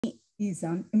is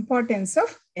on importance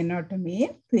of anatomy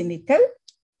in clinical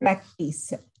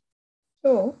practice.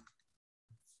 So,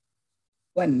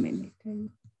 1 minute.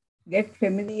 Get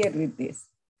familiar with this.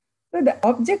 So the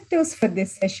objectives for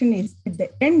this session is at the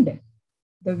end,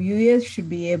 the viewers should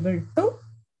be able to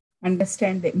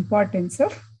understand the importance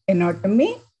of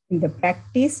anatomy in the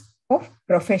practice of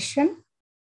profession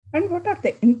and what are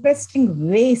the interesting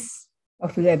ways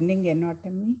of learning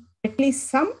anatomy. At least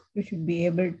some you should be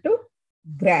able to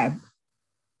grab.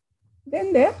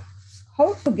 Then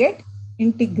how to get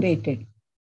integrated,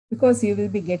 because you will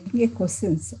be getting a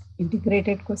questions,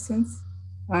 integrated questions,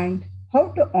 and how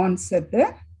to answer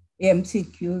the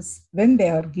MCQs when they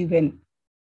are given.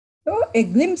 So a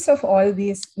glimpse of all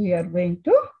these we are going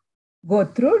to go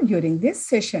through during this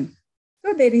session.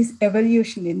 So there is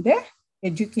evolution in the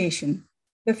education.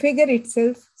 The figure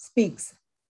itself speaks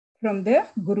from the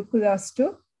Gurukulas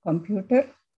to computer.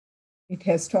 It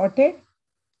has started,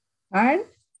 and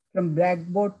from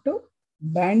blackboard to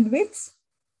bandwidths,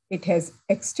 it has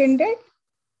extended,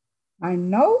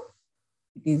 and now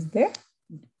it is the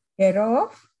era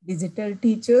of digital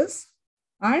teachers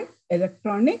and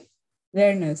electronic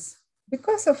learners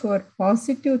because of our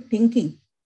positive thinking.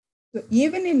 So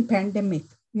even in pandemic,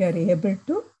 we are able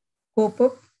to cope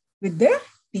up with the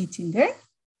teaching and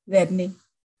learning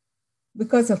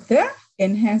because of the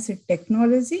enhanced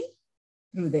technology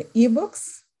through the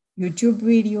ebooks, YouTube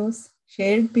videos,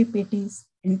 shared PPTs,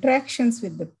 interactions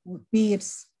with the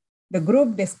peers, the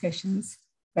group discussions,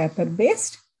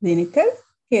 paper-based clinical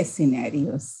case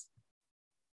scenarios.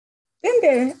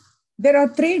 Then there are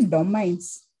 3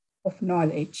 domains of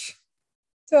knowledge.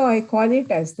 So I call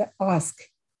it as the ask.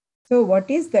 So what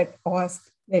is that ask?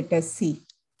 Let us see.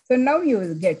 So now you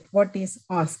will get what is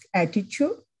ask: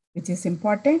 attitude, which is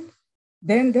important.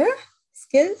 Then the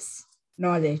skills,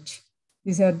 knowledge.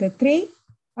 These are the 3,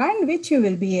 and which you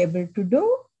will be able to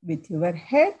do with your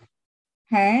head,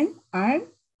 hand, and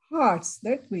hearts.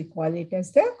 That we call it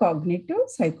as the cognitive,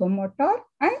 psychomotor,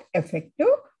 and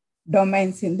affective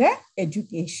domains in the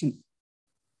education.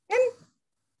 And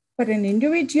for an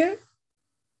individual,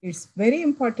 it's very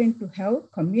important to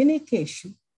have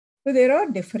communication. So there are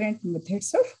different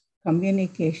methods of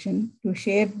communication to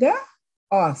share the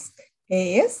ask,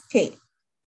 ASK.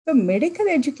 So medical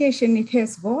education, it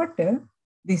has got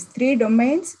these 3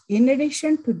 domains. In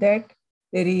addition to that,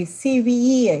 there is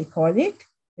CVE, I call it.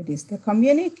 That is the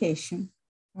communication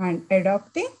and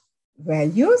adopting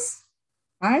values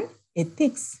and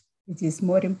ethics, which is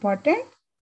more important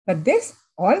for this,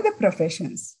 all the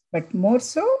professions, but more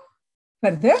so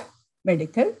for the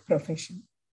medical profession.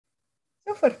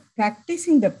 So for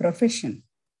practicing the profession,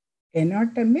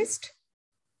 anatomy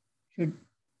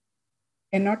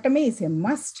is a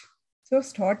must. So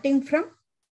starting from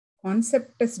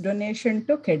conceptus donation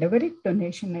to cadaveric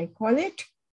donation, I call it.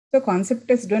 So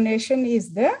conceptus donation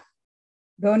is the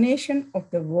donation of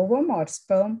the ovum or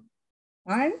sperm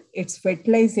and its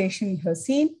fertilization you have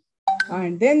seen.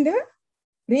 And then the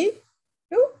pre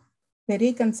to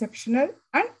periconceptional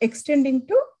and extending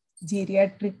to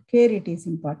geriatric care, it is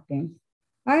important.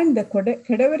 And the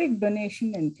cadaveric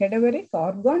donation and cadaveric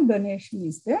organ donation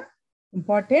is the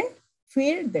important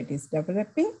field that is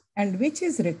developing and which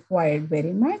is required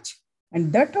very much.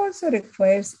 And that also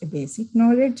requires a basic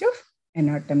knowledge of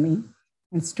anatomy.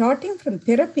 And starting from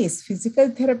therapies, physical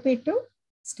therapy to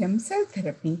stem cell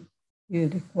therapy, you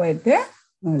require the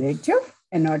knowledge of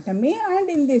anatomy. And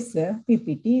in this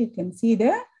PPT, you can see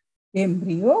the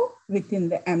embryo within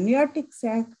the amniotic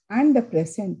sac and the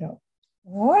placenta.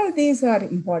 All these are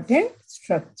important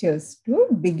structures to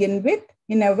begin with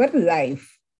in our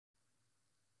life.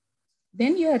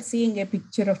 Then you are seeing a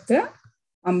picture of the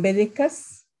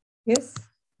umbilicus. Yes.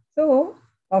 So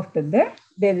after the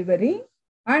delivery,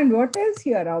 and what else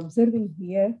you are observing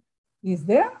here is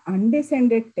the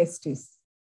undescended testis.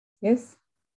 Yes.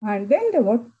 And then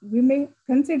what we may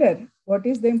consider, what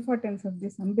is the importance of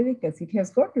this umbilicus? It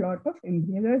has got a lot of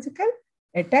embryological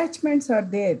attachments are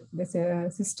there.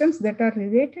 The systems that are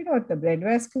related are the blood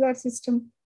vascular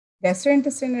system,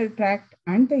 gastrointestinal tract,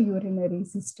 and the urinary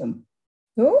system.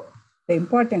 So the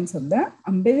importance of the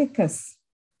umbilicus.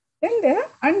 Then the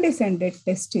undescended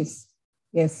testis.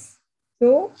 Yes.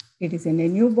 So it is in a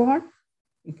newborn.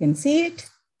 You can see it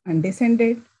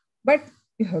undescended, but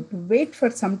you have to wait for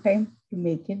some time to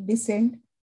make it descend.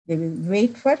 They will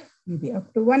wait for maybe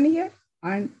up to 1 year.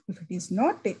 And if it is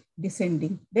not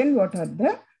descending, then what are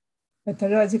the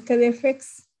pathological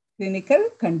effects, clinical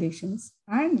conditions,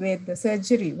 and where the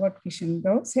surgery, what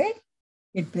Kishan said,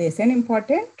 it plays an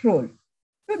important role.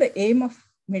 So the aim of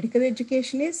medical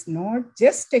education is not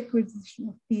just acquisition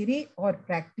of theory or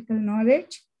practical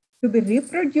knowledge, to be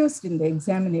reproduced in the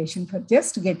examination for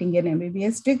just getting an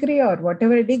MBBS degree or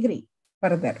whatever degree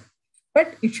further.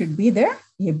 But it should be the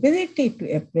ability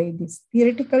to apply this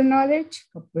theoretical knowledge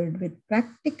coupled with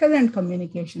practical and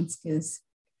communication skills.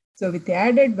 So with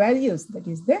added values, that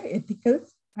is the ethical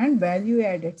and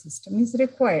value-added system is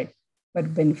required for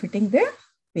benefiting the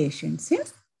patients in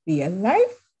real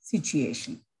life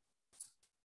situation.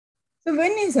 So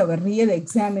when is our real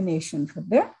examination for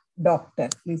the doctor?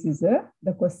 This is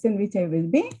the question which I will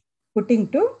be putting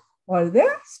to all the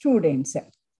students.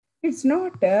 It's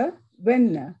not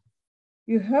when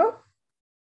you have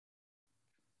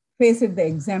faced the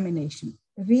examination.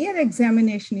 Real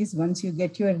examination is once you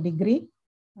get your degree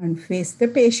and face the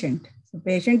patient. So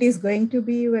patient is going to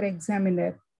be your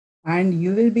examiner and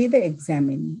you will be the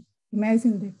examinee.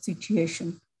 Imagine that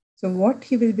situation. So what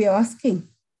he will be asking,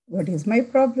 what is my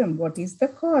problem? What is the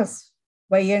cause?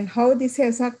 Why and how this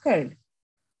has occurred?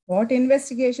 What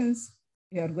investigations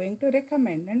you are going to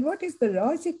recommend? And what is the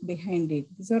logic behind it?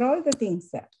 These are all the things.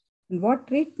 And what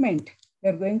treatment you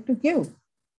are going to give?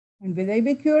 And will I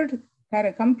be cured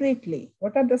completely?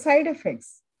 What are the side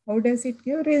effects? How does it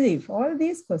give relief? All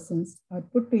these questions are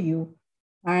put to you.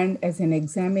 And as an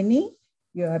examinee,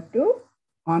 you have to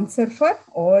answer for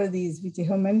all these which I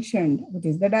have mentioned. What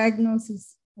is the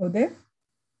diagnosis? How the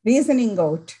reasoning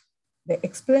out, the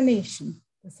explanation,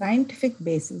 the scientific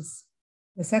basis,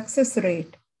 the success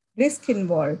rate, risk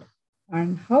involved,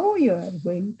 and how you are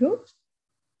going to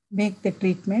make the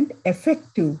treatment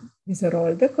effective. These are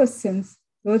all the questions.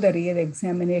 So the real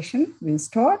examination will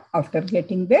start after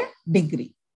getting the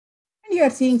degree. And you are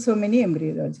seeing so many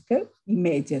embryological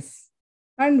images.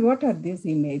 And what are these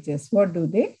images? What do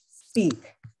they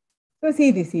speak? So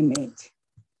see this image.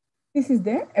 This is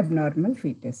the abnormal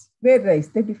fetus. Where is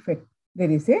the defect? There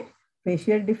is a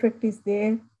facial defect is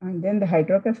there, and then the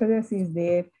hydrocephalus is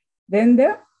there. Then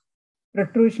the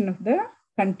protrusion of the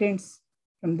contents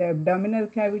from the abdominal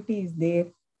cavity is there,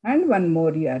 and one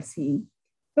more you are seeing.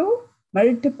 So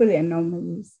multiple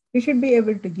anomalies. We should be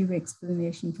able to give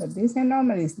explanation for these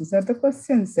anomalies. These are the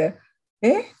questions.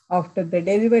 After the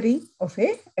delivery of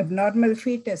a abnormal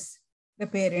fetus, the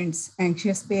parents,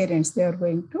 anxious parents, they are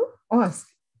going to ask.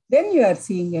 Then you are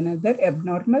seeing another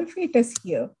abnormal fetus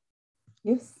here.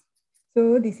 Yes.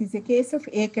 So this is a case of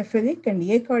acephalic and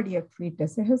acardiac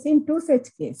fetus. I have seen two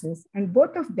such cases, and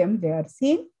both of them they are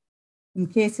seen in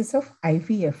cases of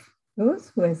IVF,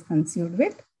 those who has conceived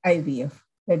with IVF.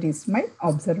 That is my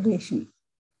observation.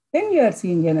 Then you are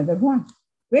seeing another one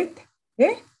with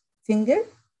a single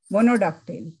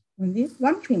monodactyl. Only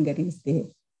one finger is there.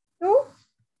 So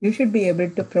you should be able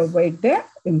to provide the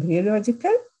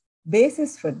embryological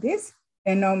basis for these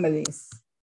anomalies.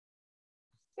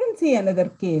 Then see another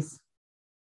case.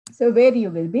 So where you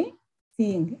will be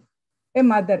seeing a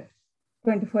mother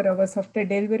 24 hours after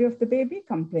delivery of the baby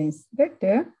complains that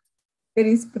there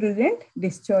is present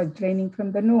discharge draining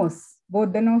from the nose,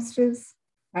 both the nostrils,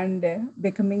 and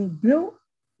becoming blue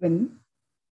when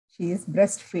she is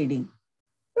breastfeeding.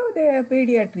 So the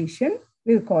pediatrician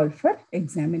will call for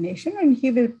examination and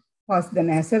he will pass the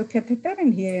nasal catheter,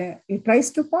 and he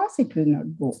tries to pass, it will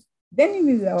not go. Then he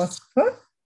will ask for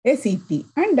a CT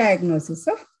and diagnosis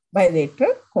of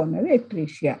bilateral corneal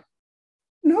atresia.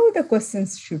 Now the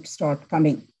questions should start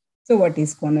coming. So what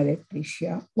is corneal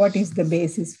atresia? What is the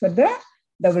basis for the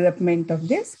development of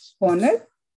this corneal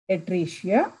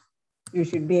atresia? You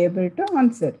should be able to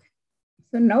answer.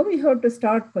 So now we have to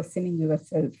start questioning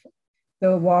yourself.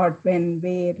 So what, when,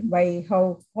 where, why,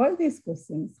 how, all these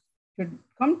questions should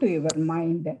come to your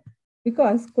mind,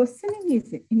 because questioning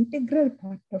is an integral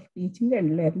part of teaching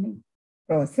and learning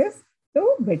process.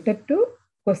 So better to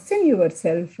question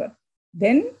yourself,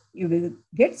 then you will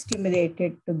get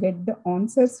stimulated to get the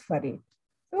answers for it.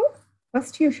 So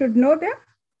first you should know the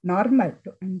normal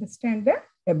to understand the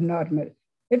abnormal.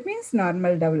 That means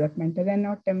normal developmental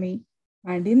anatomy.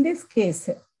 And in this case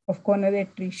of corneal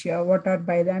atresia, what are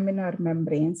bilaminar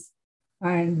membranes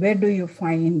and where do you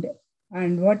find,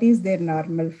 and what is their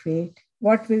normal fate?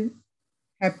 What will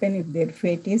happen if their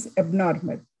fate is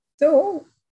abnormal? So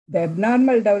the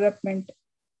abnormal development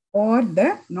or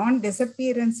the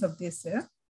non-disappearance of this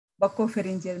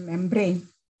buccopharyngeal membrane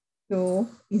so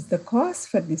is the cause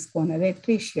for this corneal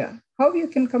atresia. How you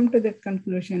can come to that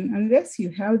conclusion unless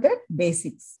you have the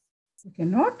basics? You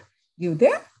cannot give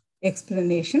the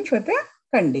explanation for the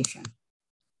condition.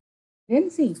 Then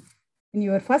see, in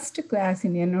your first class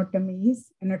in anatomy is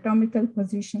anatomical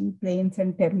position, planes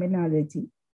and terminology.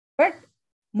 But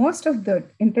most of the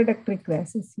introductory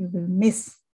classes you will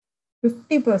miss.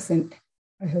 50%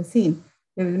 I have seen,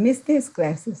 you will miss these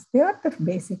classes. They are the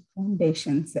basic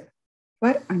foundations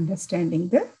for understanding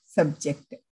the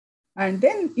subject. And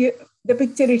then the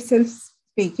picture itself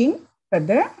speaking for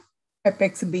the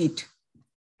apex beat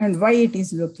and why it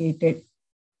is located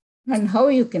and how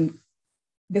you can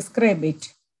describe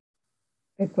it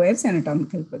requires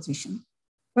anatomical position.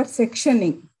 For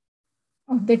sectioning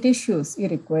of the tissues, you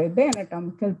require the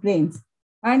anatomical planes,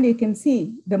 and you can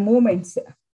see the movements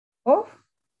of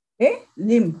a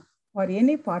limb or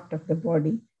any part of the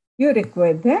body. You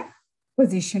require the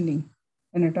positioning,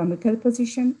 anatomical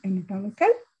position, anatomical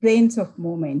planes of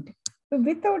movement. So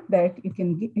without that, you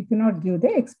cannot give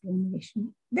the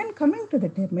explanation. Then coming to the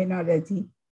terminology,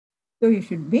 so you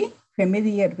should be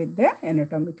familiar with the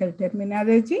anatomical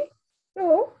terminology.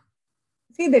 So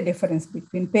see the difference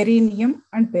between perineum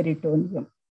and peritoneum.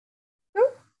 So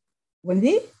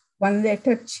only one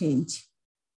letter change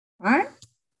and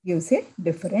gives a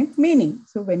different meaning.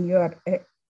 So when you are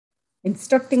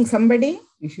instructing somebody,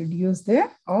 you should use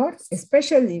or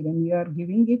especially when you are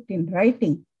giving it in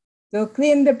writing. So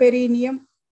clean the perineum.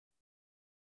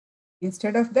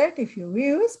 Instead of that, if you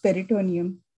use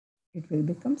peritoneum, it will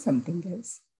become something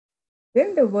else.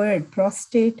 Then the word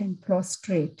prostate and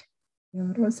prostrate, they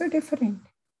are also different.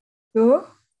 So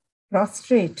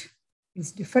prostrate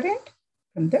is different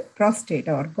from the prostate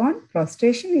organ.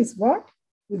 Prostration is what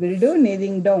we will do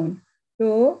kneeling down.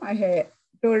 So I have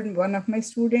told one of my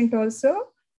students also,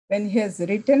 when he has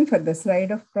written for the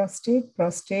slide of prostate,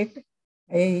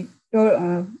 I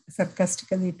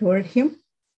sarcastically told him,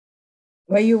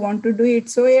 why you want to do it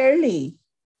so early?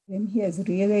 Then he has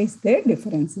realized the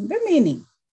difference in the meaning.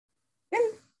 Then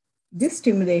this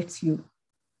stimulates you.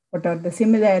 What are the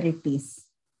similarities?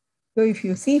 So if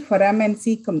you see foramen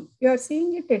cecum, you are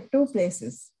seeing it at two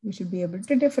places. You should be able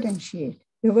to differentiate.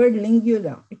 The word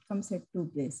lingula, it comes at two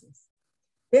places.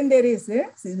 Then there is a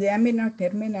lamina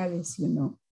terminalis,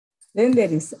 Then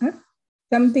there is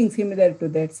something similar to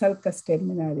that, sulcus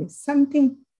terminalis,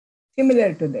 something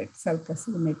similar to that, sulcus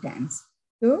limitans.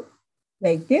 So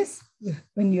like this,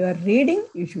 when you are reading,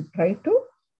 you should try to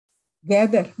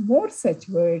gather more such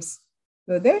words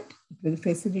so that it will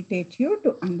facilitate you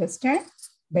to understand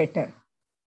better.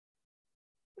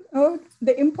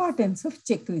 The importance of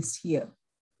checklist here.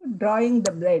 Drawing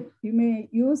the blood. You may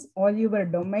use all your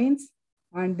domains,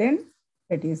 and then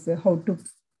that is how to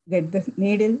get the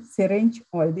needle, syringe,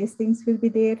 all these things will be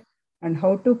there, and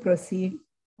how to proceed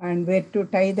and where to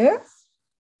tie the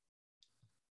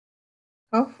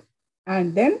cuff,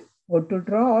 and then how to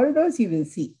draw, all those you will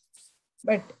see.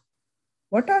 But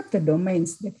what are the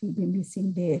domains that will be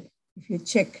missing there? If you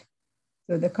check,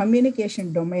 so the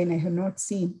communication domain I have not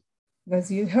seen,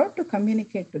 because you have to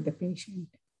communicate to the patient.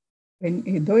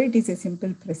 Though it is a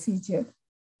simple procedure,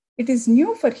 it is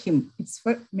new for him. It's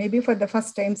maybe for the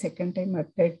first time, second time, or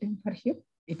third time for him.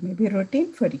 It may be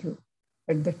routine for you,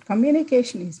 but that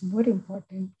communication is more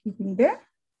important. Keeping the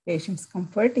patient's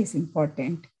comfort is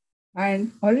important.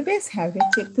 And always have a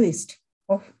checklist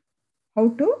of how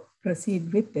to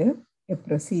proceed with a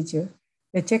procedure.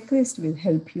 The checklist will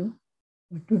help you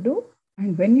what to do.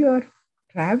 And when you are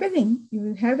traveling, you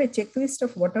will have a checklist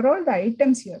of what are all the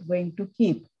items you are going to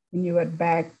keep in your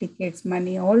bag, tickets,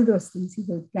 money, all those things you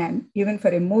will plan. Even for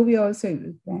a movie also you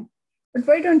will plan. But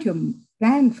why don't you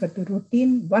plan for the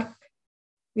routine work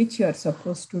which you are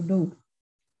supposed to do?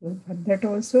 So for that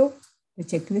also, the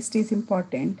checklist is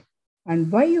important. And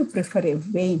why you prefer a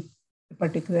vein, a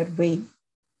particular vein.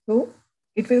 So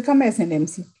it will come as an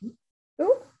MCQ.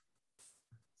 So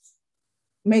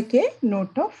make a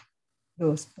note of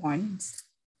those points.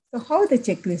 So how the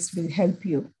checklist will help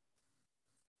you?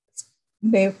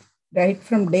 Right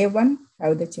from day one,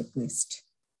 have the checklist.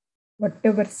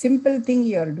 Whatever simple thing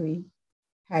you are doing,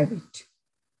 have it.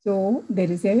 So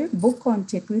there is a book on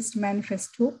checklist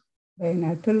manifesto by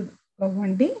Atul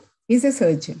Gawande. He's a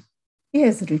surgeon. He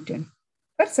has written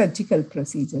for surgical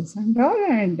procedures and all.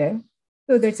 And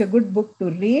so that's a good book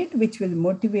to read, which will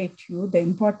motivate you the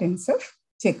importance of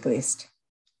checklist.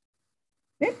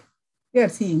 Then you are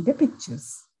seeing the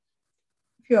pictures.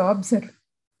 If you observe,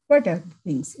 what are the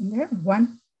things in there?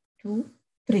 1, 2,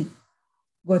 3.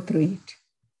 Go through it.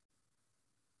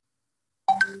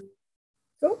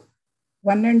 So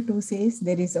 1 and 2 says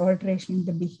there is alteration in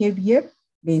the behavior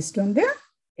based on the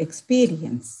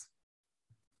experience.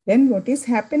 Then what is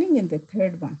happening in the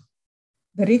third one?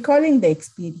 The recalling the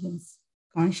experience,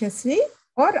 consciously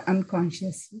or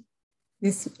unconsciously.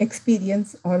 This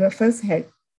experience all of us had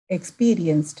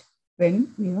experienced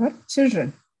when we were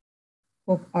children.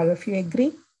 Hope all of you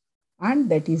agree. And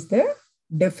that is the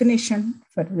definition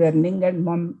for learning and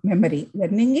memory.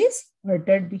 Learning is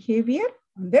altered behavior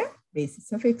on the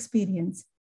basis of experience.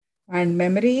 And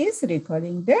memory is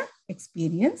recalling the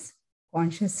experience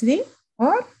consciously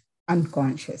or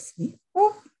unconsciously.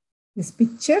 Hope this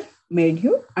picture made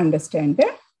you understand the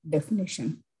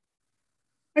definition.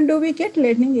 And do we get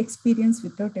learning experience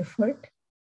without effort?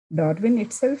 Darwin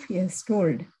itself, he has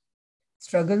told,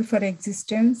 struggle for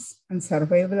existence and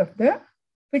survival of the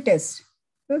fittest.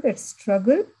 So that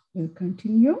struggle will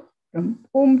continue from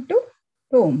womb to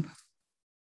tomb.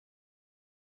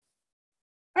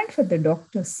 And for the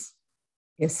doctors,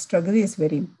 yes, struggle is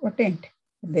very important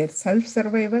for their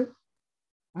self-survival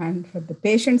and for the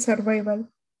patient survival,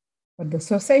 for the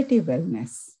society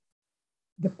wellness.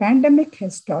 The pandemic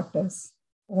has taught us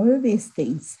all these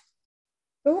things.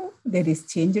 So there is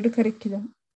changed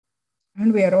curriculum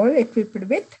and we are all equipped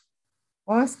with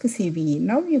Ask CVE.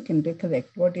 Now you can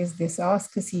recollect what is this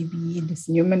Ask CVE, this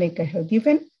mnemonic I have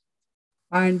given.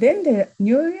 And then the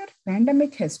New Year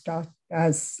pandemic has taught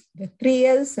us the 3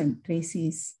 L's and 3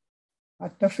 C's,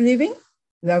 art of living,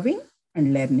 loving,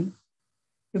 and learning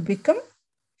to become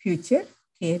future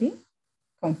caring,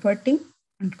 comforting,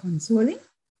 and consoling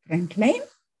frontline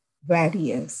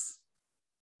warriors.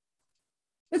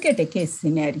 Look at a case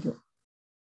scenario.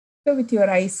 So with your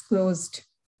eyes closed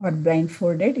or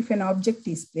blindfolded, if an object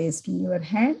is placed in your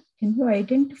hand, can you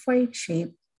identify its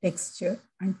shape, texture,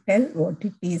 and tell what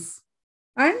it is?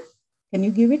 And can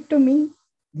you give it to me?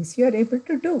 This you are able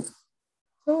to do.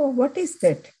 So what is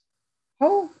that?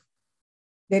 How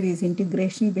there is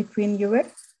integration between your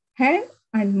hand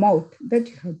and mouth that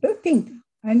you have to think,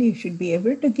 and you should be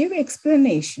able to give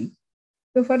explanation.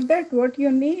 So for that, what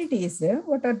you need is,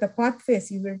 what are the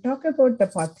pathways? You will talk about the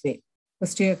pathway.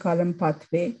 Posterior column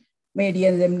pathway,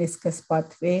 medial lemniscus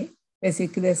pathway,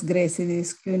 vesiculus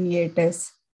gracilis cuneatus,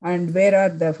 and where are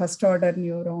the first order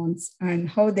neurons and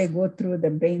how they go through the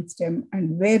brainstem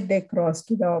and where they cross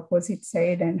to the opposite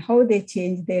side and how they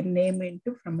change their name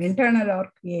into from internal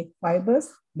arcuate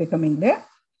fibers becoming the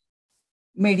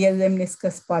medial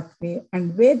lemniscus pathway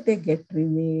and where they get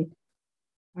relayed.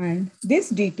 And these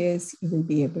details you will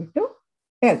be able to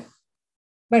tell.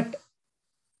 But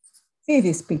see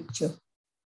this picture.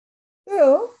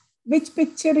 So, which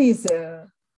picture is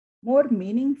more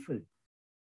meaningful?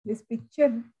 This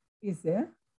picture is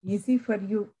easy for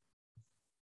you.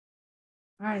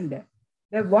 And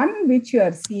the one which you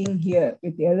are seeing here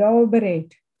with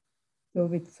elaborate, so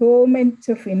with so much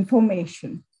of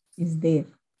information is there.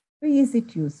 So is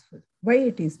it useful? Why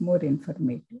it is more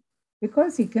informative?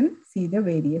 Because you can see the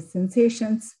various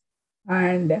sensations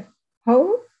and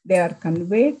how they are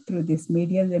conveyed through this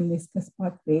medial lemniscus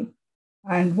pathway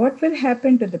and what will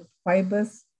happen to the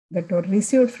fibers that are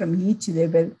received from each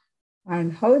level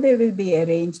and how they will be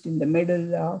arranged in the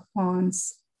medulla,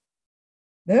 pons,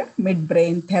 the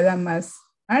midbrain, thalamus,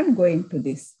 and going to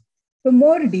this. So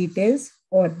more details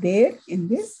are there in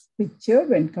this picture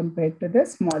when compared to the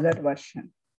smaller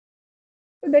version.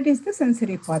 So that is the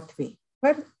sensory pathway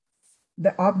for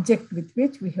the object with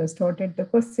which we have started the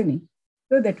questioning.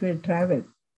 So that will travel.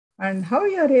 And how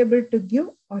you are able to give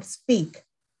or speak.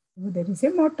 So there is a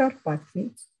motor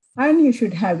pathway. And you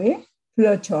should have a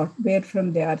flow chart where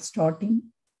from they are starting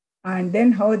and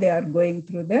then how they are going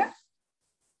through the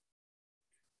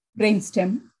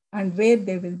brainstem and where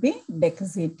they will be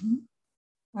decusating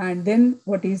and then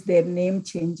what is their name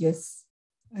changes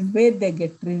and where they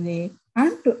get relayed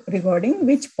and regarding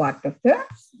which part of the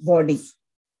body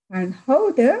and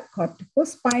how the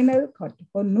corticospinal,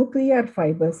 corticonuclear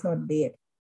fibers are there.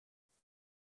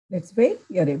 That's why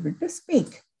you are able to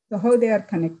speak. So how they are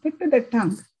connected to the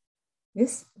tongue.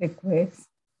 This requires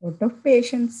a lot of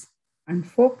patience and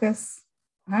focus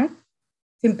and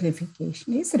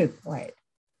simplification is required.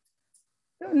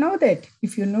 So now that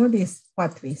if you know these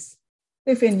pathways,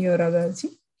 if a neurology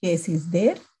case is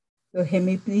there, so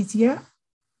hemiplegia,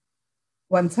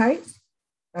 one side,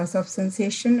 loss of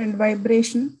sensation and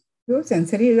vibration, so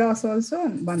sensory loss also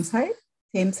on one side,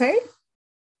 same side,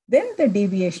 then the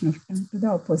deviation of tongue to the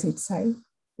opposite side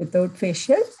without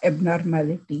facial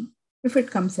abnormality. If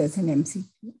it comes as an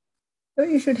MCQ. So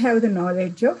you should have the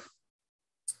knowledge of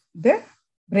the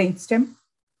brainstem,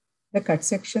 the cut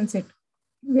sections at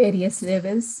various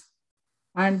levels,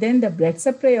 and then the blood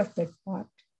supply of that part.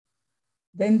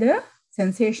 Then the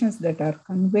sensations that are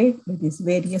conveyed with these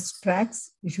various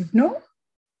tracks, you should know.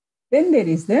 Then there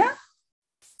is the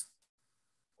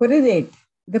correlate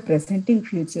the presenting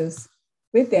features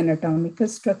with anatomical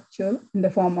structure in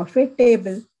the form of a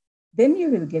table. Then you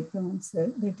will get the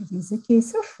answer that it is a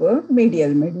case of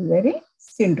medial medullary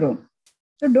syndrome.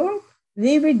 So don't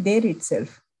leave it there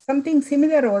itself. Something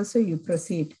similar also you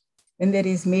proceed. When there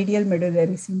is medial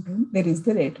medullary syndrome, there is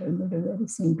the lateral medullary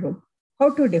syndrome.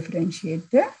 How to differentiate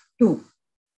the two?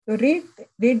 So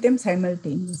read them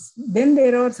simultaneously. Then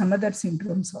there are some other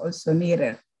syndromes also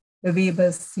nearer. the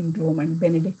Weber's syndrome and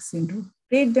Benedict syndrome.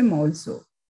 Read them also.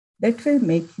 That will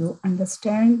make you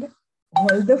understand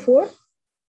all the four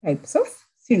types of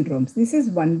syndromes. This is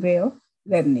one way of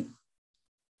learning.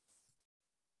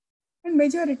 And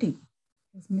majority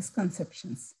is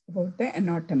misconceptions about the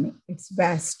anatomy. It's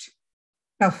vast,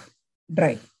 tough,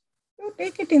 dry. So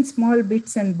take it in small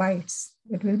bits and bites.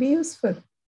 That will be useful.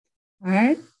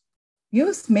 And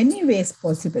use many ways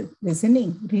possible.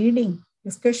 Listening, reading,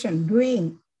 discussion,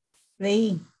 doing,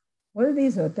 playing. All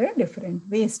these are the different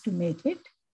ways to make it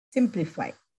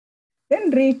simplify. Then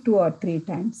read 2 or 3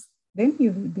 times. Then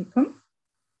you will become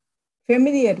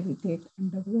familiar with it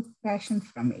and develop passion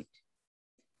from it.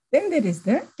 Then there is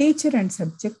the teacher and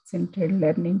subject-centered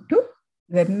learning to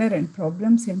learner and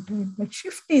problem-centered. But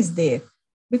shift is there.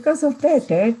 Because of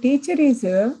that, a teacher is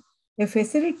a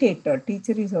facilitator.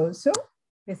 Teacher is also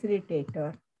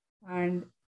facilitator. And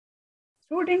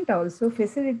student also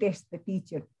facilitates the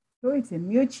teacher. So it's a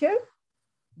mutual,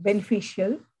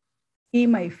 beneficial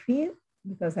scheme, I feel,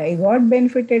 because I got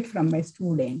benefited from my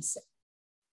students.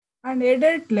 And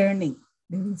adult learning,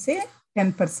 they will say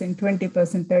 10%, 20%,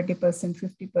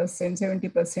 30%,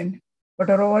 50%, 70%. What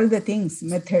are all the things,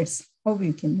 methods, how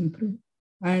we can improve?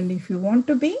 And if you want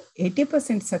to be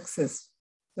 80% success,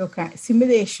 so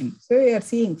simulation. So you are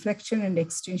seeing flexion and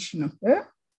extension of the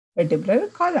vertebral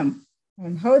column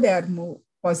and how they are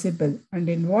possible and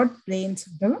in what planes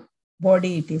of the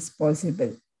body it is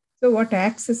possible. So what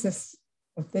accesses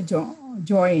of the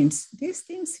joints, these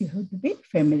things you have to be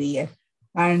familiar.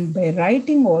 And by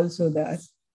writing also the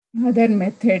other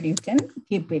method, you can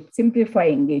keep it,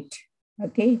 simplifying it.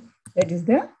 Okay, that is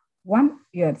the one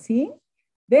you are seeing.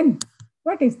 Then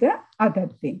what is the other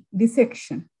thing?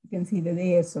 Dissection. You can see the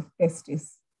layers of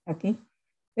testes. Okay,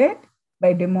 that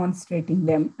by demonstrating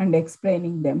them and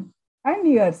explaining them. And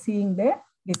you are seeing the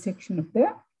dissection of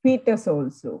the fetus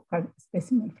also,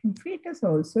 specimen from fetus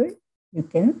also, you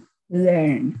can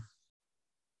learn.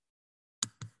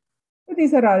 So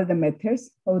these are all the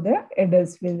methods how the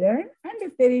adults will learn. And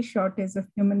if there is shortage of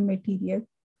human material,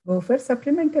 go for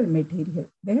supplemental material.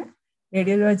 The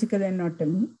radiological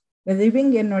anatomy, the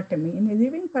living anatomy, in a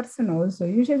living person also,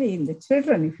 usually in the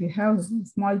children, if you have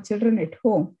small children at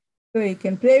home, so you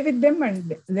can play with them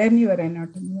and learn your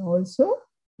anatomy also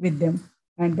with them.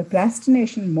 And the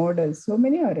plastination models, so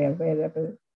many are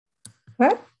available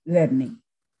for learning.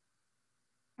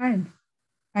 And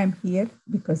I'm here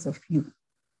because of you.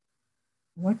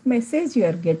 What message you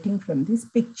are getting from this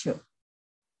picture?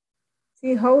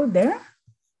 See how the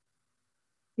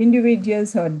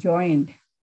individuals are joined.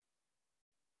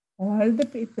 All the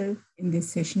people in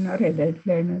this session are adult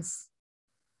learners.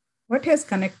 What has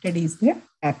connected is the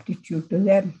aptitude to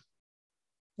learn.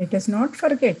 Let us not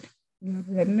forget, we are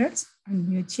learners and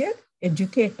mutual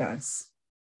educators.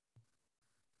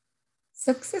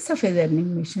 Success of a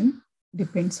learning mission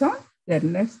depends on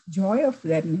learners' joy of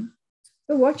learning.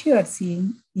 So what you are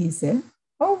seeing is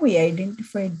how we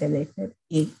identified the letter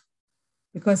A.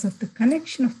 Because of the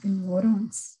connection of the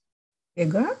neurons, they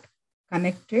got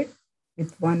connected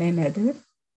with one another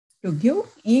to give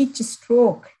each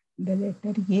stroke the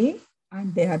letter A,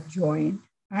 and they are joined.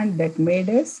 And that made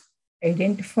us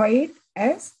identify it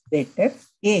as letter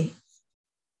A.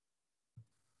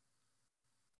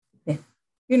 Then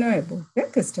you know about the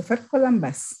Christopher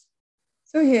Columbus.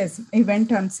 So he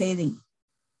went on sailing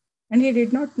and he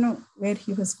did not know where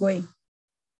he was going.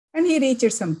 And he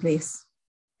reached some place.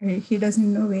 He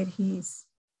doesn't know where he is.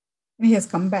 And he has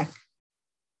come back.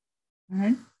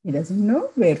 And he doesn't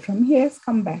know where from he has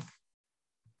come back.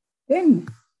 Then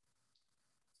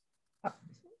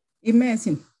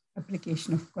imagine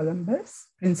application of Columbus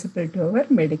principle to our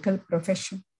medical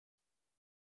profession.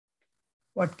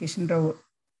 What Dr.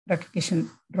 Kishan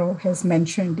Rao has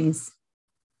mentioned is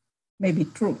maybe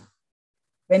true.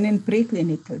 When in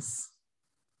preclinicals,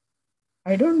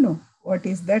 I don't know what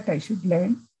is that I should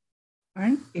learn,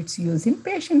 and its use in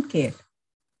patient care.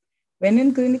 When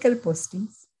in clinical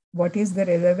postings, what is the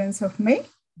relevance of my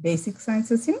basic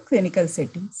sciences in clinical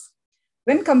settings?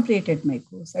 When completed my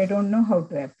course, I don't know how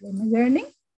to apply my learning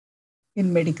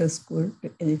in medical school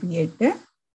to alleviate the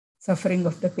suffering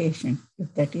of the patient.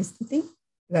 If that is the thing,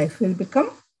 life will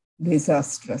become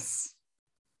disastrous.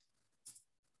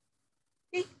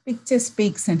 The picture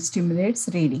speaks and stimulates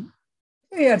reading.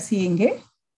 So we are seeing a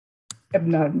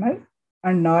abnormal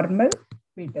and normal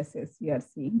fetuses. We are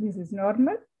seeing this is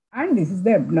normal and this is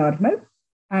the abnormal.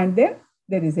 And then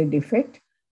there is a defect.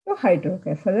 So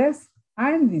hydrocephalus,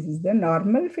 and this is the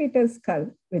normal fetus skull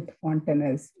with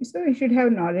fontanelles. So you should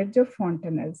have knowledge of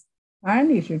fontanelles, and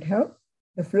you should have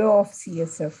the flow of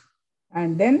CSF.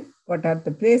 And then what are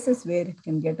the places where it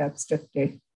can get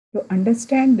obstructed? to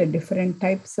understand the different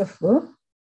types of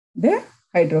the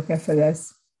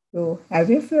hydrocephalus. So have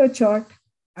a flow chart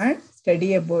and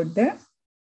study about the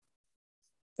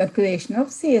circulation of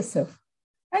CSF.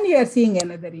 And you are seeing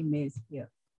another image here.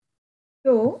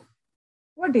 So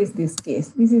what is this case?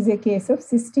 This is a case of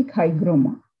cystic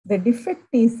hygroma. The defect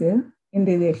is in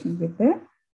relation with the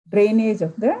drainage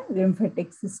of the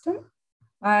lymphatic system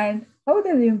and how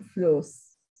the lymph flows.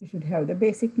 You should have the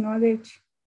basic knowledge,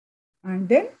 and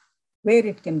then where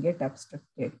it can get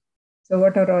obstructed. So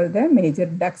what are all the major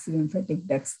ducts, lymphatic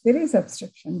ducts? There is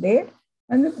obstruction there,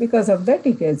 and because of that,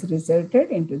 it has resulted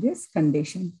into this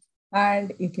condition.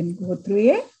 And you can go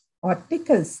through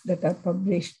articles that are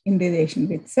published in relation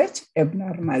with such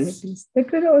abnormalities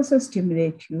that will also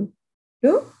stimulate you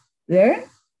to learn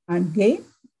and gain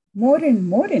more and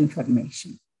more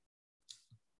information.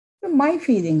 So my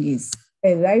feeling is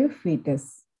a live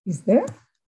fetus is the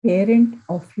parent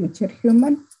of future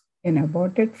human. An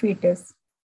aborted fetus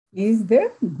is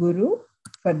the guru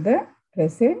for the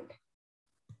present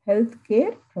health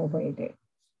care provided.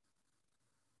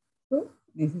 So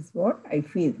this is what I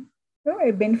feel. So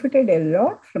I benefited a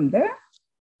lot from the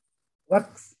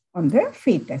works on the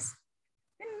fetus.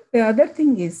 And the other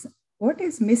thing is, what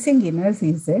is missing in us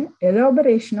is an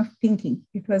elaboration of thinking.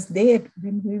 It was there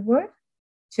when we were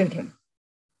children.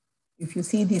 If you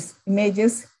see these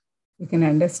images, you can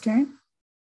understand.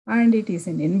 And it is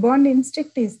an inborn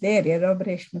instinct is there,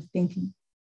 elaboration of thinking.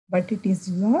 But it is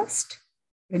lost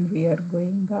when we are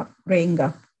growing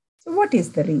up. So what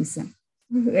is the reason?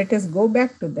 Let us go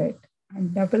back to that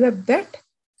and develop that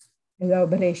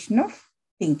elaboration of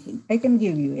thinking. I can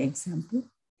give you an example.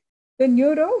 The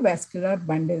neurovascular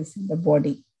bundles in the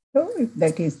body. So if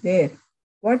that is there,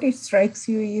 what it strikes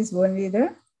you is only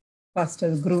the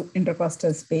costal groove,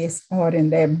 intercostal space, or in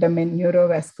the abdomen,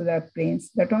 neurovascular planes,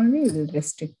 that only will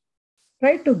restrict.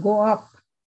 Try to go up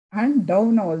and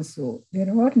down also. There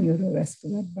are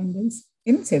neurovascular bundles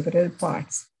in several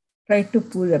parts. Try to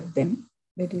pull up them.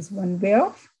 That is one way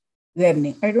of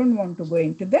learning. I don't want to go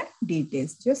into the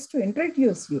details, just to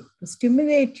introduce you, to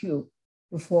stimulate you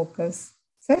to focus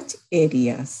such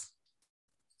areas.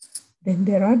 Then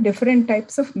there are different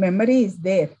types of memories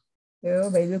there.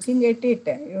 So by looking at it,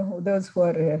 those who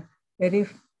are very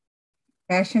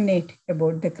passionate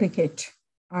about the cricket,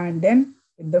 and then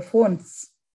with the phones,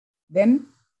 then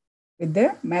with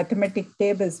the mathematic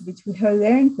tables, which we have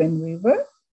learned when we were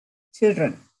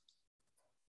children.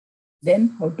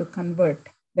 Then how to convert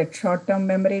that short-term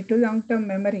memory to long-term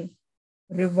memory.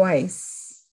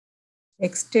 Revise.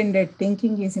 Extended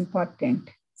thinking is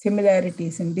important.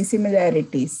 Similarities and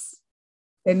dissimilarities.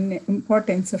 Then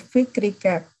importance of quick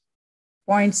recap.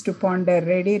 Points to ponder,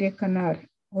 ready reckoner.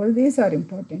 All these are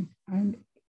important. And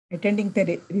attending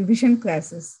the revision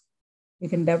classes. You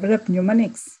can develop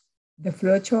mnemonics, the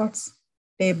flowcharts,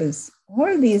 tables.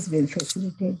 All these will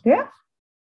facilitate the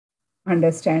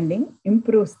understanding,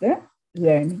 improves the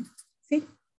learning. See,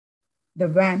 the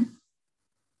vein,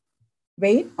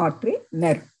 artery,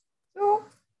 nerve. So,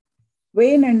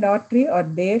 vein and artery are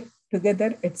there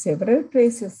together at several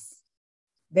places.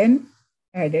 Then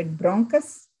added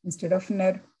bronchus instead of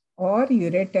nerve, or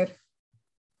ureter,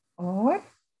 or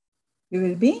you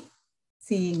will be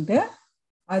seeing the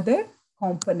other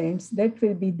components that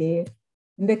will be there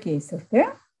in the case of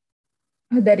the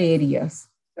other areas.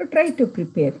 So try to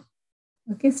prepare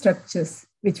structures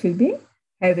which will be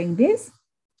having these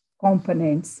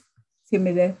components,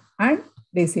 similar and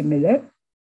dissimilar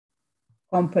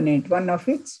component, one of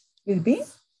which will be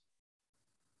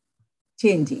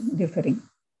changing, differing.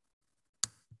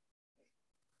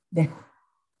 Then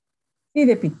see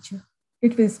the picture.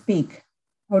 It will speak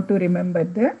how to remember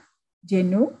the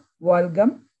genu,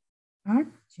 valgum,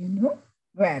 and genu,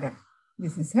 varum.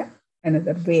 This is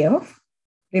another way of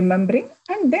remembering,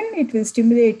 and then it will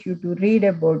stimulate you to read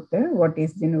about what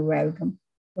is genu valgum,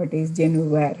 what is genu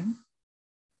varum.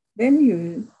 Then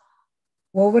you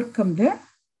will overcome the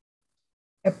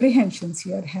apprehensions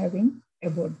you are having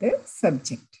about the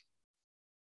subject.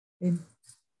 Then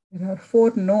there are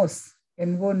 4 no's,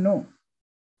 N-O, no.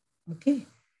 Okay,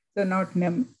 so not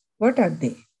nem. What are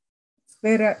they?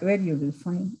 Where you will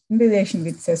find in relation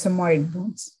with sesamoid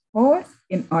bones or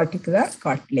in articular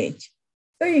cartilage.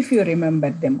 So if you remember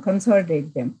them,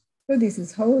 consolidate them. So this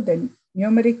is how the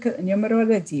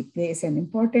numerology plays an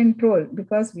important role,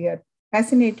 because we are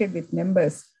fascinated with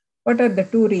numbers. What are the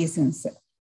 2 reasons?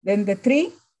 Then the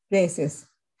 3 places,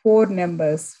 4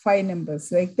 numbers, 5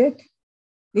 numbers, like that.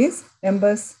 These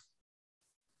numbers,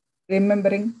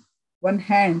 remembering one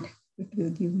hand, it will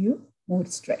give you more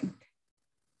strength.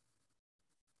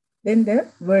 Then the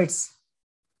words,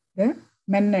 the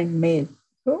men and male.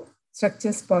 So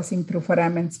structures passing through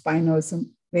foramen spinosum,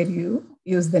 where you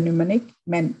use the mnemonic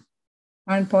men,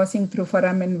 and passing through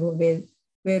foramen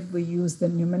where we use the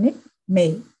mnemonic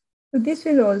male. So this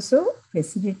will also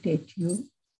facilitate you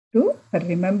for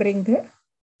remembering the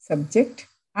subject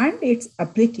and its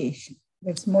application.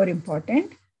 That's more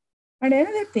important. And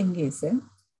another thing is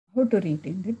how to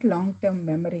retain it long-term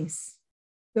memories.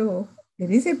 So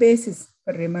there is a basis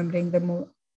for remembering the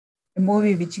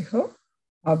movie which you have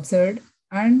observed,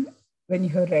 and when you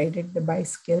have ridden the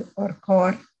bicycle or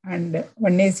car, and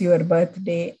one is your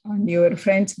birthday and your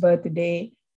friend's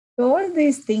birthday. So all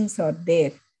these things are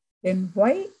there. Then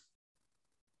why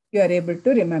you are able to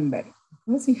remember?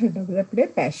 Because you have developed a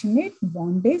passionate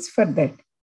bondage for that.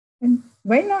 And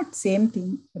why not same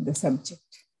thing for the subject?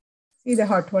 See the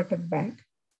hot water bag.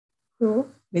 So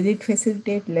will it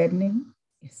facilitate learning?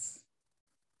 Yes.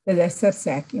 The lesser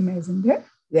sac, imagine the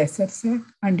lesser sac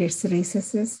and its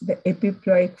recesses, the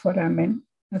epiploic foramen,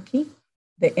 okay,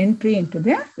 the entry into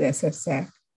the lesser sac.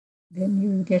 Then you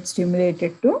will get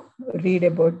stimulated to read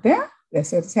about the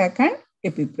lesser sac and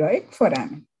epiploic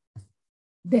foramen.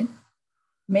 Then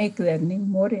make learning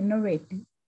more innovative.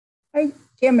 I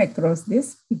came across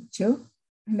this picture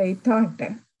and I thought,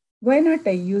 why not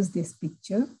I use this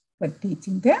picture for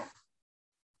teaching the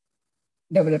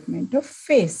development of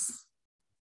face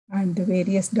and the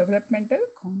various developmental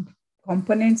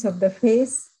components of the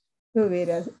face. So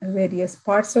various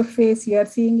parts of face you are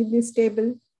seeing in this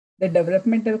table, the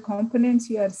developmental components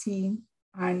you are seeing,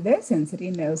 and the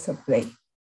sensory nerve supply.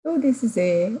 So this is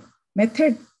a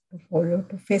method to follow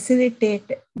to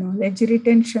facilitate knowledge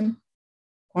retention,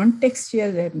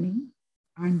 contextual learning,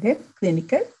 and then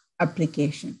clinical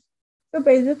application. So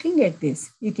by looking at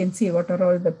this, you can see what are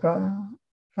all the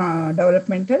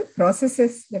developmental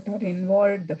processes that are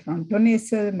involved, the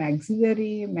frontonasal,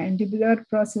 maxillary, mandibular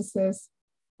processes,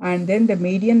 and then the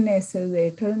median nasal,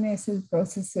 lateral nasal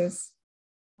processes,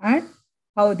 and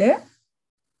how they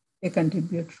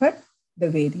contribute for the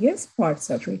various parts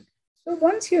of it. So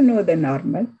once you know the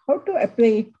normal, how to apply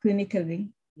it clinically?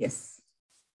 Yes.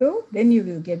 So then you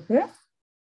will get the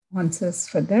answers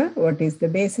for what is the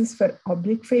basis for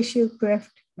oblique facial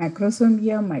cleft,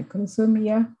 macrosomia,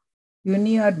 microsomia,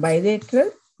 uni or bilateral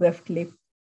cleft lip,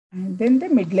 and then the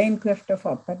midline cleft of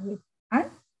upper lip and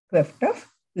cleft of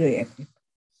lower lip.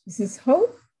 This is how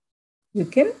you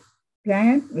can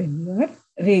plan when you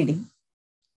are reading.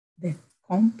 The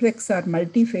complex or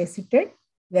multifaceted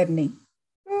learning.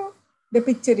 So the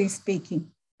picture is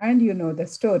speaking and you know the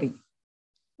story.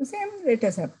 The same let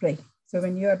us apply. So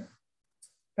when you are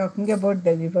talking about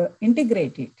the liver,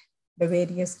 integrate it, the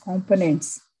various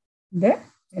components, the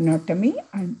anatomy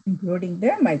and including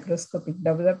the microscopic,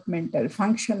 developmental,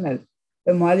 functional,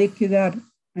 the molecular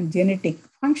and genetic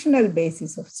functional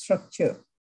basis of structure.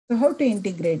 So how to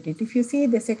integrate it? If you see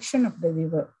the section of the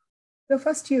liver, so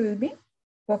first you will be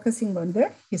focusing on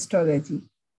the histology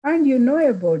and you know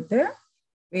about the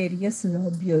various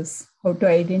lobules, how to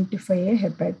identify a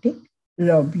hepatic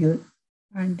lobule,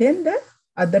 and then the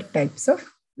other types of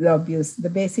lobules. The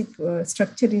basic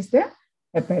structure is the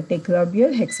hepatic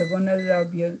lobule, hexagonal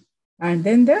lobule, and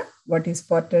then what is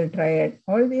portal triad.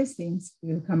 All these things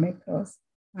you will come across.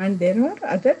 And there are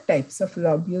other types of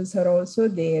lobules are also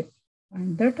there.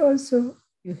 And that also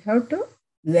you have to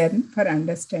learn for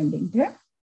understanding the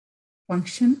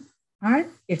function and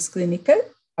its clinical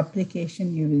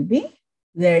application. You will be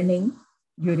learning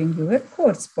during your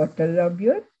course, portal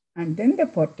lobule, and then the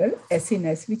portal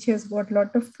acinus, which has got a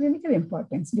lot of clinical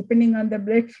importance depending on the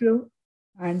blood flow,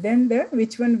 and then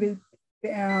which one will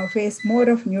face more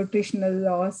of nutritional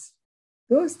loss.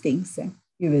 Those things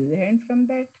you will learn from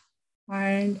that,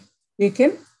 and you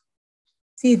can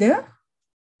see the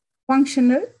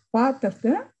functional path of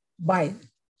the bile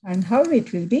and how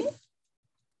it will be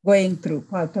going through.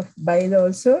 Path of bile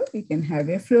also, you can have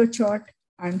a flow chart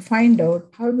and find out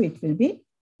how it will be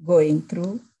going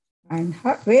through and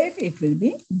where it will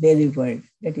be delivered.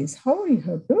 That is how you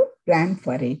have to plan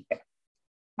for it.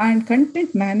 And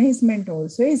content management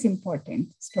also is important.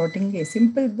 Starting a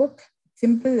simple book,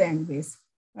 simple language,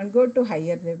 and go to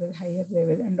higher level,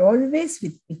 and always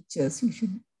with pictures. You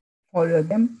should follow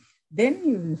them. Then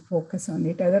you will focus on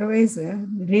it. Otherwise,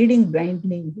 reading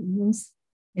blindly will lose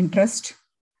interest.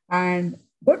 And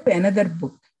go to another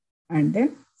book and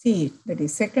then see it. That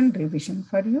is second revision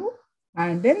for you.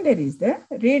 And then there is the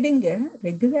reading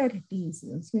regularity is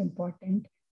also important.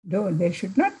 Though there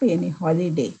should not be any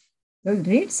holiday. So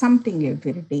read something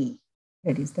every day.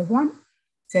 That is the one.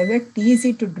 Select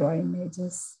easy to draw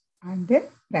images and then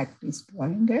practice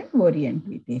drawing and orient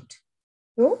with it.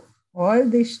 So all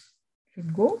this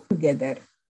should go together.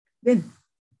 Then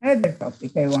Another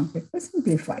topic I wanted to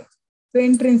simplify. So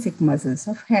intrinsic muscles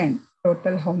of hand,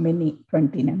 total how many?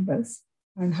 20 numbers,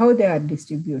 and how they are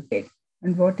distributed,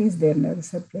 and what is their nerve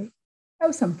supply.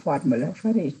 Have some formula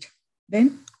for it.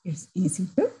 Then it's easy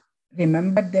to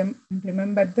remember them and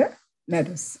remember the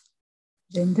nerves.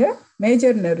 Then the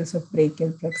major nerves of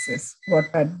brachial plexus, what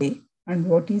are they and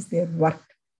what is their work?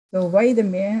 So why the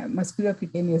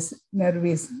musculocutaneous nerve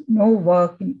is no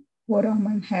work in forearm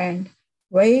and hand?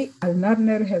 Why ulnar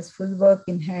nerve has full work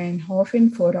in hand, half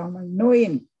in forearm and no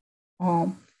in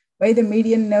arm? Why the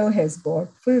median nerve has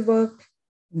got full work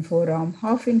in forearm,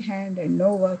 half in hand and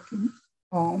no work in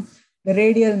arm? The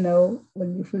radial nerve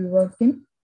only full work in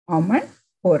arm and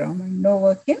forearm and no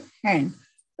work in hand.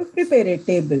 So prepare a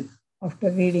table after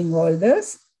reading all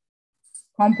those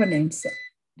components,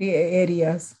 the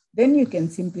areas. Then you can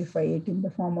simplify it in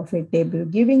the form of a table,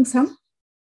 giving some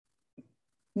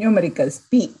numericals.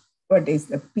 P, what is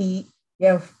the P?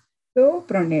 F, so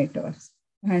pronators.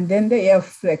 And then the F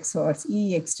flexors,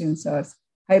 E extensors,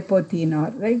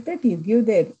 hypothenar, like that you give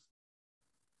the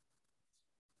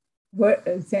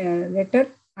letter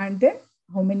and then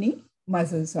how many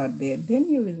muscles are there. Then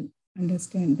you will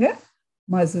understand the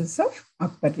muscles of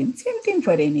upper limb. Same thing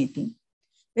for anything.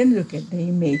 Then look at the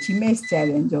image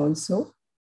challenge also.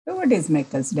 So what is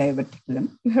Meckel's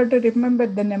diverticulum? You have to remember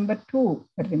the number 2 for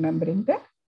remembering the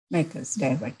Meckel's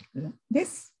diverticulum.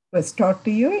 This was taught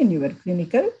to you in your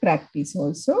clinical practice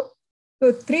also.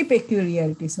 So 3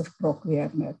 peculiarities of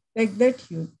trochlear nerve. Like that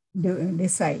you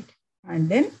decide and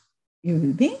then you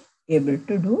will be able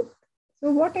to do.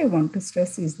 So what I want to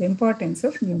stress is the importance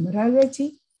of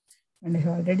numerology. And I'm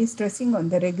already stressing on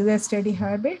the regular study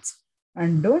habits.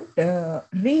 And don't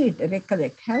read,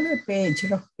 recollect, have a page,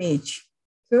 rough page.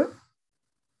 So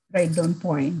write down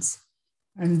points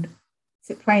and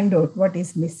find out what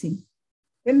is missing.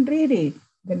 Then read it,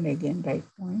 then again write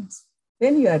points.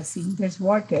 Then you are seeing there's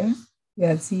water you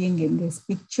are seeing in this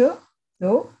picture.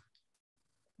 So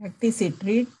practice it,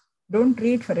 read. Don't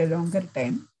read for a longer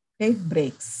time. Take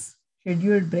breaks.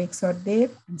 Scheduled breaks are there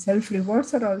and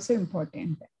self-rewards are also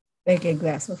important. Like a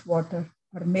glass of water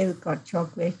or milk or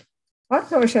chocolate or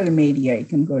social media, you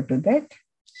can go to that.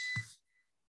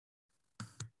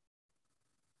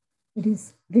 It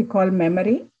is recall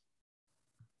memory.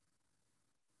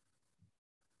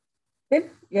 Then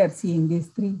you are seeing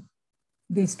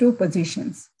these 2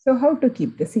 positions. So how to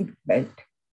keep the seat belt?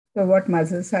 So what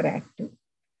muscles are active?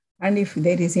 And if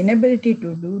there is inability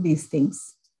to do these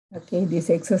things, okay, this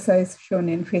exercise shown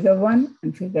in figure 1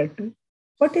 and figure 2,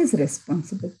 what is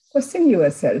responsible? Question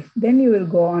yourself. Then you will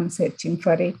go on searching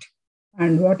for it.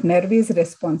 And what nerve is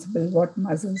responsible? What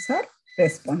muscles are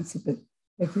responsible?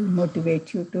 That will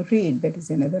motivate you to read. That is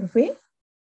another way.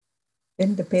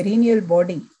 Then the perineal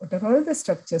body. What are all the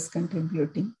structures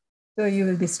contributing? So you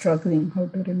will be struggling how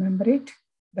to remember it.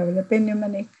 Develop a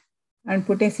mnemonic and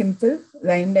put a simple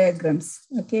line diagrams,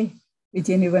 okay, which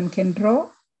anyone can draw.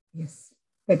 Yes,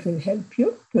 that will help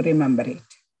you to remember it.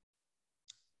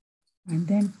 And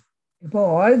then above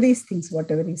all these things,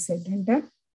 whatever is said and done,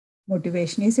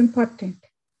 motivation is important.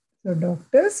 So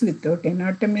doctors without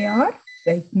anatomy are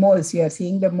like moles. You are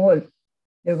seeing the mole.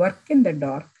 They work in the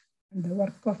dark and the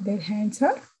work of their hands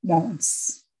are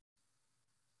mounts.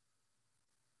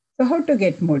 So how to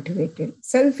get motivated?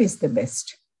 Self is the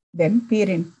best. Then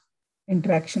peer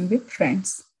interaction with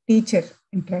friends, teacher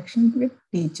interaction with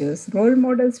teachers, role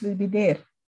models will be there,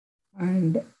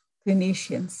 and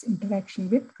clinicians, interaction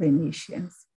with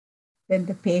clinicians. Then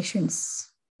the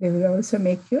patients, they will also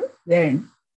make you learn.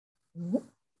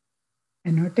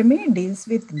 Anatomy deals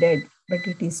with dead, but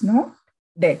it is not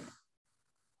dead.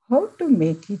 How to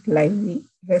make it lively?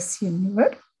 Rest in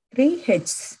your 3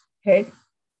 H's, head,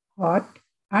 heart,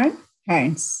 and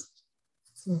hands.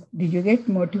 So did you get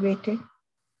motivated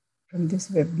from this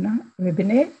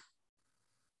webinar?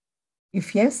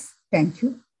 If yes, thank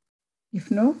you.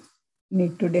 If no,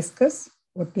 need to discuss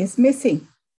what is missing.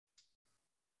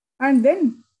 And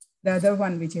then the other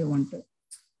one which I want to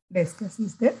discuss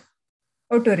is the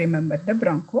how to remember the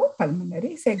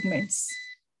bronchopulmonary segments.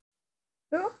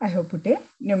 So I have put a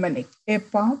mnemonic, a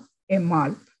palm, a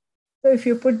malp. So if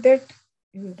you put that,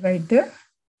 you will write the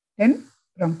 10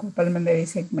 bronchopulmonary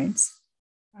segments.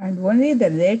 And only the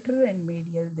lateral and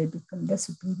medial, they become the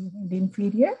superior and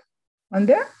inferior on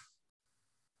the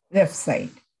left side.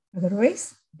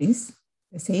 Otherwise, it is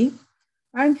the same.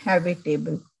 And have a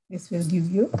table. This will give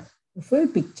you the full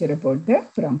picture about the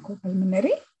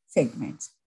bronchopulmonary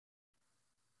segments.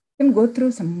 Then go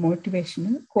through some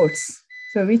motivational quotes.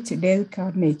 So which Dale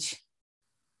Carnegie?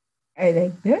 I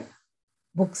like the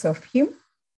books of him.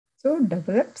 So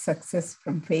develop success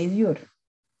from failure.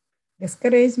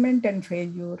 Discouragement and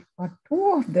failure are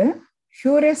two of the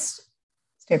surest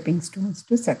stepping stones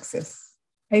to success.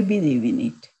 I believe in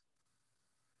it.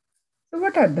 So,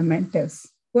 what are the mentors?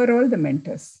 Who are all the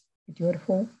mentors at your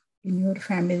home, in your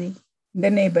family, in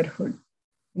the neighborhood,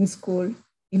 in school,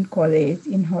 in college,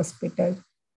 in hospital,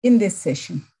 in this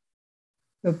session?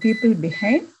 So, people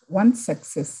behind one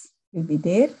success will be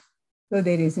there. So,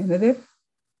 there is another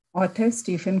author,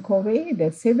 Stephen Covey,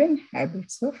 The 7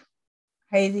 Habits of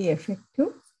Highly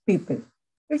Effective People.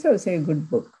 It's also a good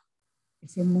book.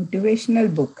 It's a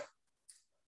motivational book.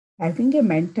 Having a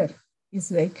mentor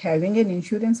is like having an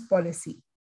insurance policy.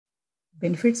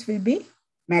 Benefits will be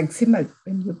maximal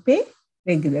when you pay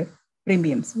regular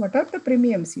premiums. What are the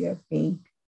premiums you are paying?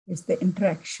 It's the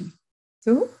interaction.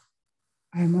 So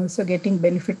I am also getting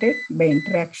benefited by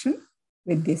interaction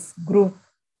with this group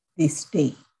this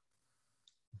day.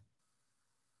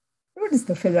 What is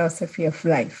the philosophy of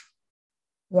life?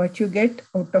 What you get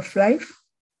out of life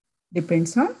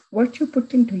depends on what you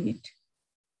put into it.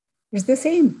 It's the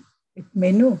same with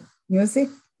menu, music,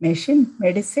 machine,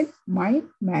 medicine, mind,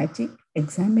 magic,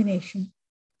 examination,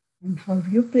 and how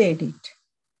you played it.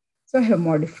 So I have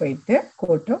modified the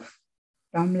quote of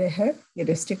Tom Lehrer. He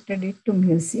restricted it to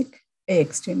music. I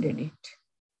extended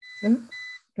it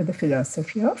to the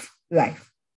philosophy of life.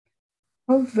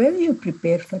 How well you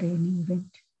prepare for any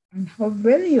event and how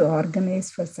well you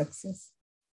organize for success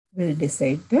will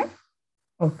decide the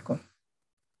outcome.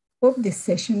 Hope this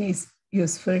session is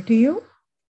useful to you.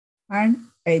 And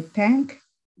I thank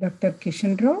Dr.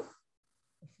 Kishan of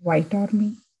White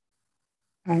Army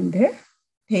and the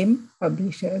theme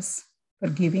publishers for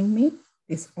giving me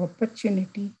this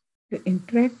opportunity to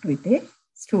interact with the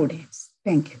students.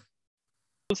 Thank you.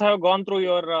 I have gone through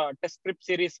your test script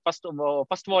series first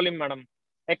volume, madam.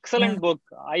 Excellent book.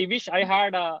 I wish I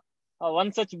had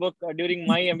one such book during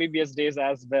my MBBS days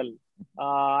as well.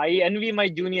 I envy my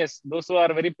juniors, those who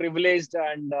are very privileged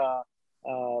and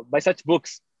by such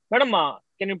books. Madam,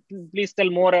 can you please tell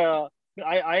more?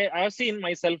 I have seen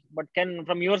myself, but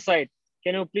from your side,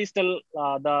 can you please tell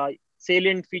the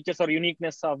salient features or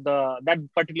uniqueness of that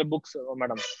particular books,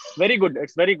 madam? Very good.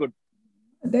 It's very good.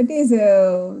 That is,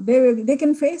 they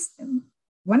can face,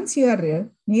 once you are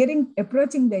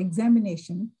approaching the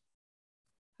examination.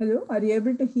 Hello, are you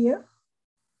able to hear?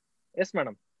 Yes,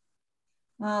 madam.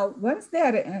 Once they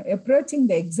are approaching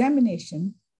the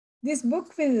examination, this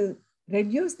book will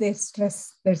reduce their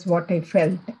stress. That's what I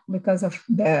felt because of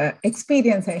the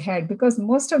experience I had. Because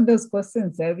most of those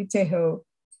questions, which I have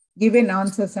given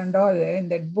answers and all in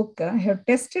that book, I have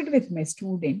tested with my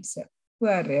students who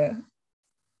are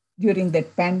during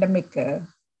that pandemic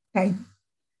time,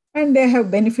 and they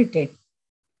have benefited.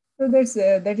 So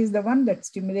that is the one that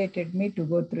stimulated me to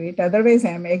go through it. Otherwise,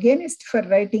 I am against for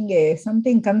writing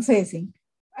something concising.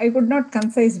 I could not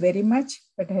concise very much,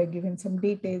 but I have given some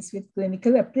details with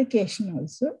clinical application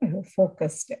also. I have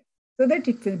focused so that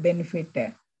it will benefit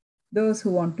those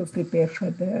who want to prepare for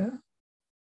the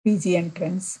PG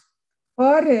entrance.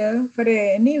 Or for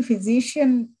any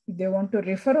physician, if they want to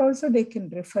refer also, they can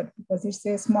refer because it's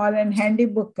a small and handy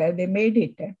book. They made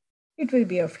it. It will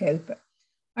be of help.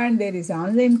 And there is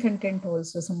online content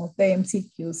also, some of the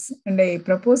MCQs. And I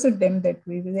proposed them that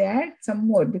we will add some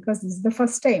more because this is the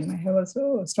first time. I have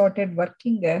also started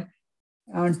working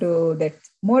onto that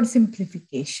more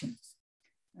simplification.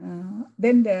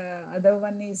 Then the other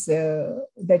one is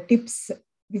the tips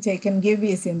which I can give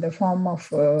is in the form of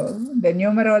the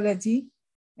numerology.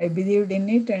 I believed in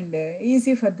it and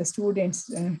easy for the students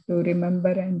to remember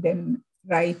and then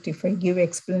write if I give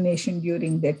explanation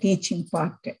during the teaching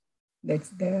part. That's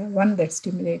the one that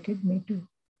stimulated me to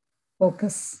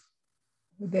focus.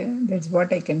 That's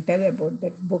what I can tell about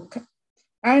that book.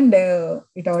 And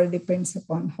it all depends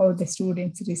upon how the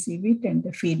students receive it and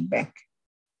the feedback.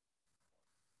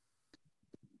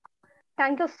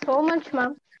 Thank you so much,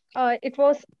 ma'am. It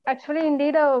was actually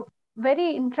indeed a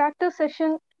very interactive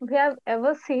session we have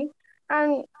ever seen.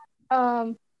 And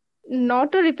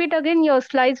not to repeat again, your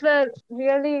slides were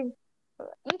really,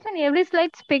 each and every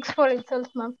slide speaks for itself,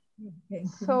 ma'am.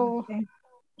 So,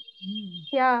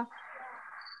 yeah.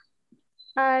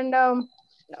 And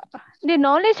the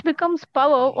knowledge becomes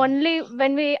power only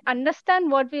when we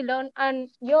understand what we learn. And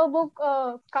your book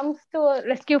comes to a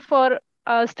rescue for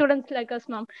students like us,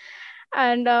 ma'am.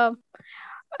 And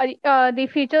the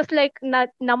features like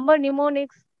number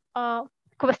mnemonics,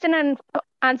 question and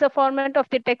answer format of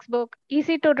the textbook,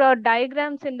 easy to draw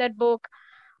diagrams in that book,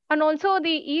 and also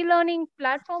the e-learning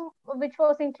platform which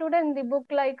was included in the book,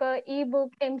 like e-book,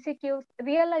 MCQs,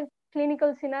 real life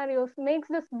clinical scenarios, makes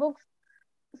this book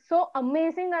so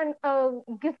amazing and a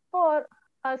gift for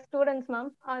our students,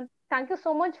 ma'am. thank you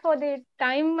so much for the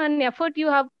time and effort you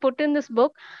have put in this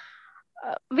book.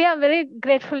 We are very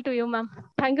grateful to you, ma'am.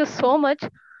 Thank you so much.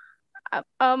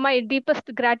 My deepest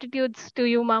gratitudes to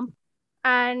you, ma'am.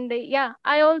 And yeah,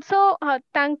 I also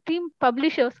thank team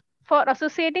publishers for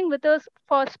associating with us,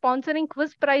 for sponsoring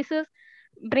quiz prizes,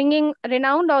 bringing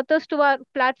renowned authors to our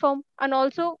platform, and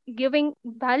also giving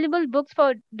valuable books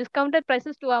for discounted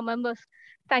prices to our members.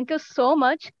 Thank you so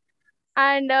much.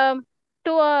 And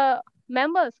to our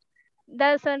members,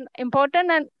 there's an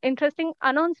important and interesting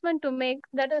announcement to make.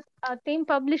 That is, our team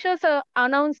publishers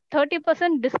announced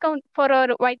 30% discount for our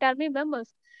White Army members.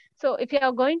 So if you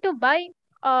are going to buy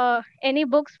any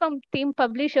books from team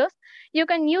publishers, you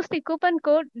can use the coupon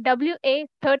code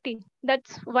WA30.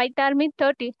 That's White Army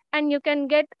 30, and you can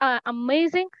get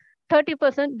amazing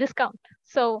 30% discount.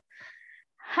 So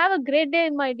have a great day,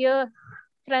 my dear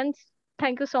friends.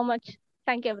 Thank you so much.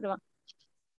 Thank you, everyone.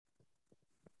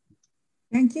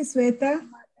 Thank you, Sweta.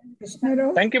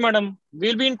 Krishnarao. Thank you, madam.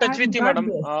 We'll be in touch with you, madam.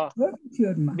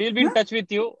 Sure, ma. We'll be in touch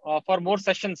with you for more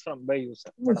sessions by you,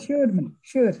 sir. Sure, ma.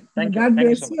 Sure. Thank you. God Thank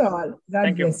you bless so you much. all. God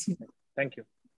Thank you. bless you. Thank you.